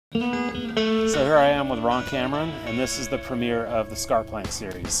So here I am with Ron Cameron, and this is the premiere of the skARTplanks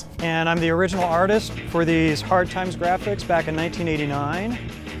series. And I'm the original artist for these Hard Times graphics back in 1989.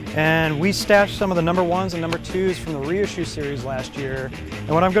 And we stashed some of the #1s and #2s from the reissue series last year.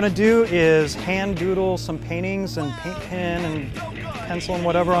 And what I'm going to do is hand doodle some paintings and paint pen and pencil and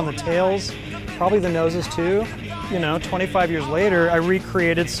whatever on the tails, probably the noses too. You know, 25 years later, I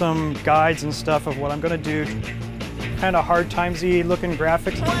recreated some guides and stuff of what I'm going to do. Kind of Hard Timesy looking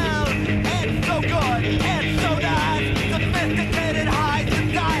graphics.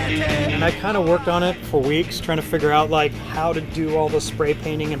 And I kind of worked on it for weeks, trying to figure out like how to do all the spray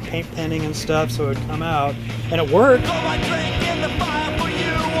painting and paint penning and stuff so it would come out, and it worked.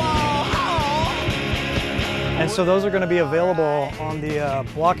 And so those are going to be available on the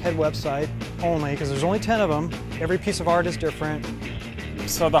Blockhead website only, because there's only 10 of them. Every piece of art is different.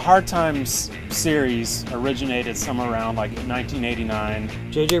 So the Hard Times series originated somewhere around like 1989.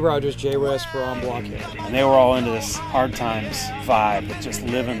 J.J. Rogers, J. West were on Blockhead. And they were all into this Hard Times vibe, of just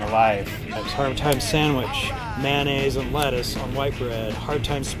living the life. It was Hard Times sandwich, mayonnaise and lettuce on white bread, Hard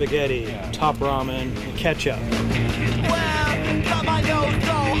Times spaghetti, top ramen, and ketchup.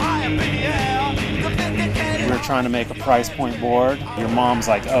 We were trying to make a price point board. Your mom's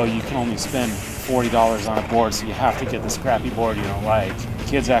like, oh, you can only spend $40 on a board, so you have to get this crappy board you don't like.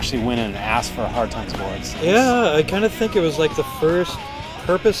 Kids actually went in and asked for Hard Times boards. Yeah, I kind of think it was like the first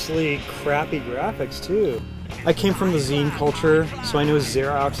purposely crappy graphics too. I came from the zine culture, so I knew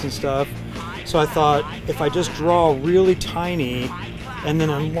Xerox and stuff. So I thought if I just draw really tiny and then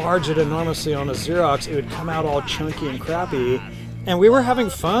enlarge it enormously on a Xerox, it would come out all chunky and crappy. And we were having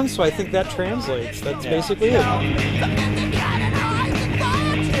fun, so I think that translates. That's basically it.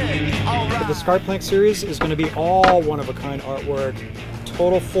 The skARTplanks series is going to be all one-of-a-kind artwork.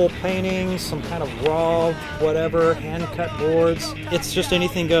 Total full paintings, some kind of raw, whatever, hand-cut boards. It's just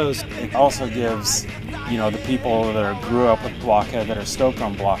anything goes. It also gives, you know, the people that grew up with Blockhead, that are stoked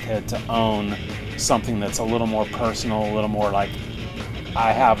on Blockhead, to own something that's a little more personal, a little more like,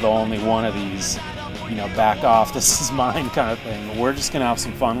 I have the only one of these. You know, back off, this is mine kind of thing. We're just going to have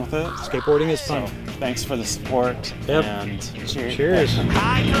some fun with it. Skateboarding is fun. So, thanks for the support. Yep. And cheers. Cheers.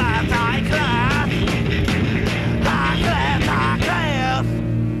 High class, high class. High class, high class.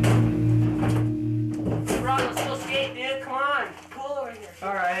 Ron, let's go skate, dude. Come on. Pull over here.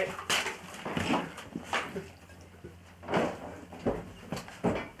 All right.